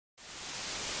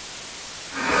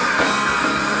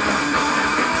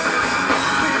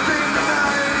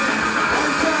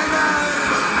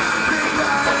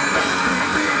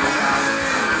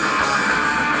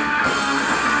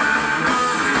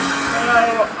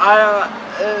I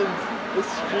in the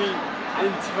street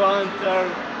in Toronto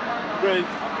with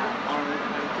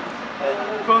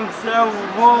from Cerebral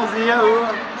Ballzy.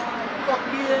 Fuck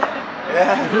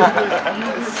yeah!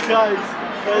 These guys,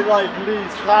 they like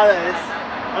lose Titus,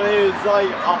 and he was like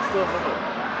off the hook.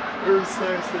 It was so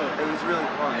sick. It was really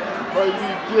fun. But you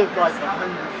did like 100%.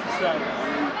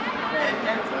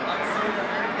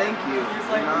 Thank you.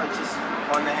 You know, it's just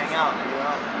fun to hang out. You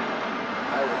know,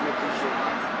 I appreciate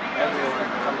everyone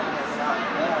coming and hanging out.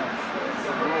 Yeah.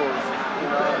 The rules. You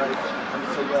know, like I'm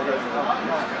so glad that you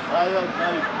I don't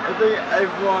know. I think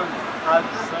everyone had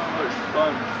so much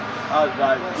fun at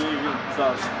like being in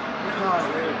such.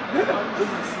 This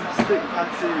is some sick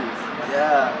tattoos.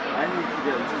 Yeah. I need to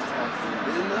get this tattoo.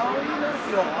 No,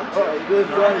 you don't want to.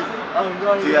 There's like, I'm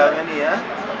going. Do you have any yet?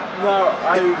 No,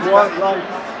 I want like.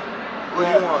 What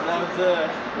do you want? There's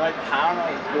a like town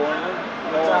I was born in.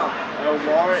 What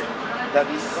Warwick.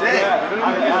 That'd be sick. Yeah,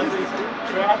 I have these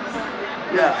tracks.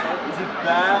 Yeah. Is it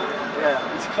bear?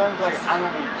 Yeah. It's kind of like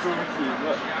animal cruelty,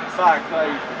 but back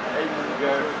like 8 years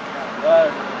ago,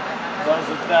 there was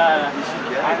a bear. You should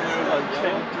get and it. it was like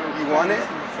chained to a You want it?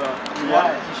 So,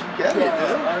 Yeah. You should get it,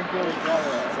 dude. I'm gonna get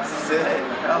it. Sick.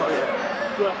 Hell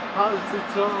yeah. But how's the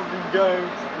tournament going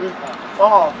with that?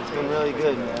 Oh, It's been really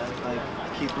good, man. Like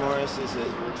Keith Morris is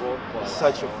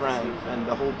such a friend, and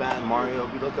the whole band, Mario,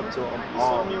 we look up to them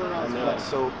all, and they're like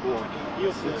so cool.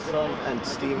 And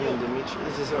Stevie and Dimitri,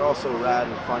 they're all so rad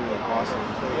and funny and awesome.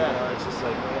 You know, it's just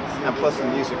like, and plus the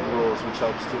music rules, which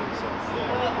helps too. So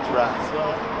it's rad.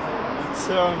 It's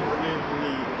so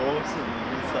really awesome.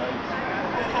 It's like,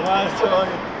 when I saw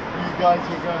you guys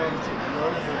were going to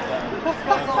Rome,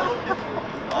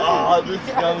 oh, this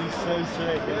guy is so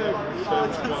sick.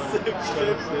 That's a sick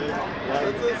shit.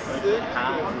 That's a sick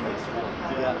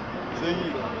Yeah. So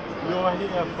you're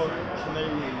here for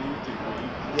Canadian YouTube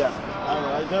Week. Yeah. And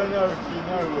I don't know if you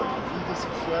know, but you just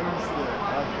closed it.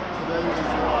 Today was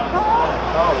the last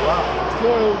day. Oh wow.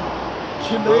 So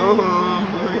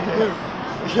Canadian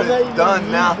It's done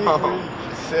now.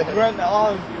 went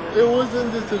on. It wasn't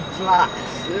just a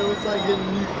blast. It was like a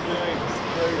nuclear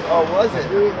explosion. Oh, was it?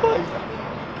 It was like.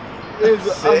 It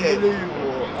was Sick.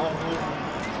 unbelievable.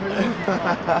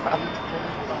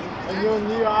 And your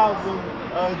new album,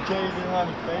 Jaden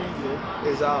Unfaded,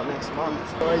 Is out next month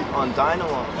Right. on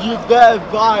Dynamo. you better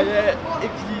buy it.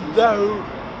 If you don't,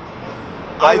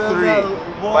 Buy I don't 3, know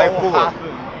what buy will 4,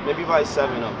 happen. maybe buy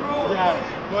 7 of them. Yeah,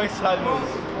 buy 7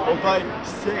 or buy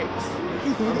 6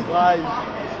 and buy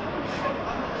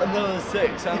another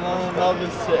 6 and then another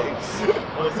 6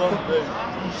 or something.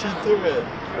 You should do it.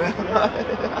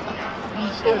 You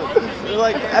should.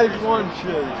 Like everyone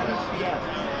should. Yeah.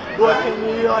 What can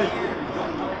you like?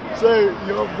 So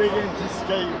you're big into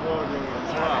skateboarding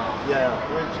as well. Yeah.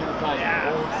 Which is like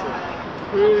awesome.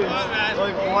 Who is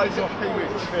like what is your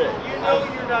favorite trick?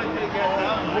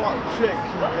 What trick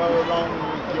can go along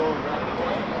with your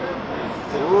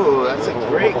Ooh, that's a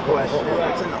great question.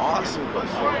 That's an awesome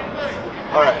question.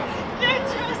 Alright.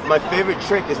 My favorite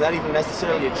trick is not even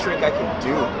necessarily a trick I can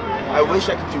do. I wish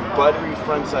I could do buttery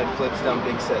frontside flips down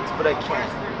big sets, but I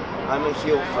can't. I'm a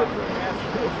heel flipper.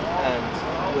 And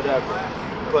whatever.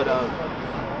 But I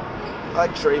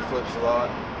like tray flips a lot.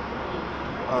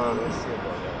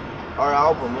 Our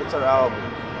album, what's our album?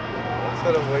 That's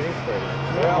what I'm waiting for.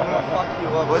 Yeah, I'm gonna fuck you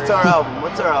up. What's our album?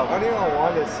 What's our I album? don't even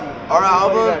want to see Our anybody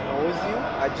album? that knows you.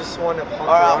 I just want to fuck Our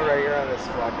around album. right here on this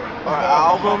fucking. Our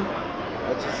album?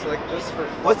 I just like just for.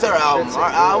 What's our album? shits Our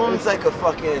and album's giggles. like a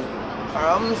fucking. Our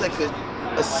album's like a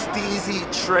steezy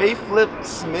tray flip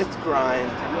Smith grind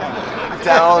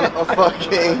down a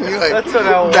fucking like That's what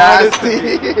I wanted nasty to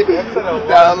be. That's what I wanted.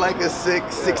 down like a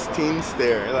 16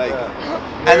 stair like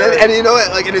and you know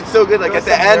what, like, and it's so good, like at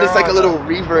the end it's like a little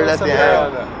revert at the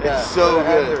end. It's so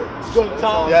good.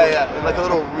 Yeah, and like a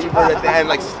little revert at the end,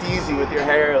 like steezy with your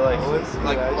hair like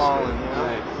falling, you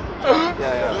know?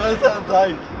 Yeah. That sounds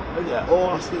like Yeah.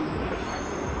 awesome.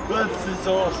 That's just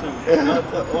awesome.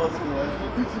 That's an awesome way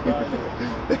to describe it.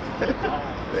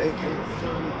 Thank you.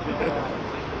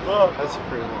 Well, That's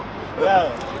pretty long. yeah,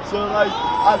 so like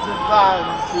as a band,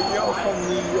 so you're from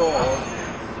New York,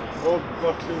 or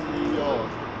Brooklyn, New York.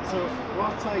 So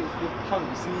what's like the punk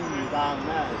scene down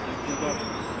there? Because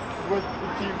what the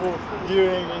people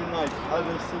doing in like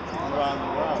other cities around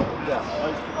the world? Yeah.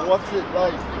 Like what's it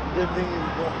like living in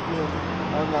Brooklyn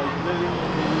and like living in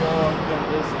New York and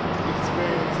just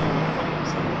experiencing the punk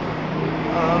scene?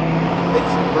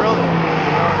 It's brilliant.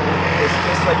 You know? It's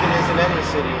just like it is in any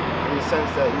city, in the sense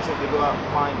that you just have to go out and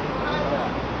find it.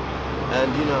 And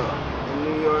you know, in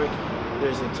New York,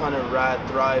 there's a ton of rad,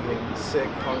 thriving, sick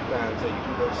punk bands that you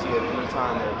can go see at any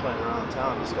time that are playing around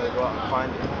town. You just gotta go out and find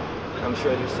it. I'm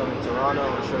sure there's some in Toronto,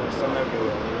 I'm sure there's some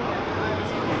everywhere, you know?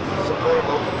 Support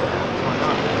local bands, why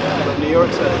not? But New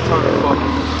York's had a ton of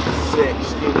fucking sick,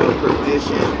 Studio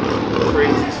Perdition,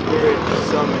 Crazy Spirit,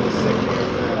 so many sick New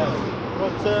York bands.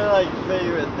 What's the like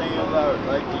favorite thing about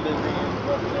like living in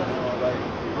Brooklyn or like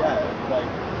like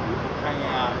hanging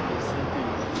out in the city?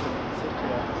 Such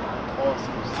a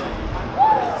awesome city.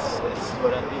 It's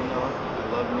what I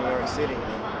love New York City,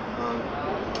 man.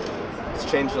 It's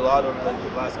changed a lot over the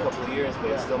last couple of years,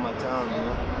 but it's still my town, you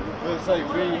know. But it's like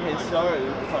really historic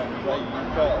times. Like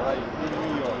you've got like the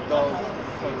New York Dolls,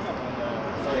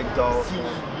 Big Dolls.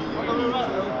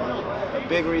 A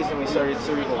big reason we started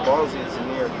Cerebral Ballzy is a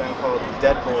New York band called the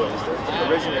Dead Boys. They're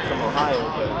originally from Ohio,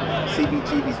 but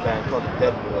CBGB's band called the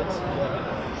Dead Boys.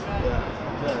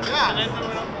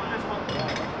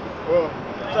 Well,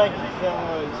 thank you so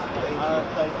much.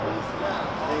 Titus.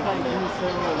 Thank you so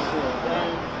much.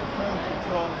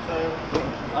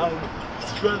 I'm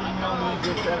spreading your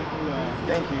music everywhere.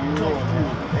 Thank you.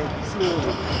 Thank you.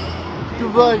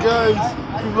 Goodbye, guys.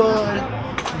 Goodbye.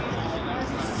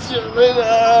 See you later.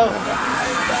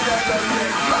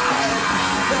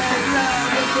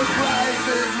 The price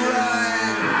is right.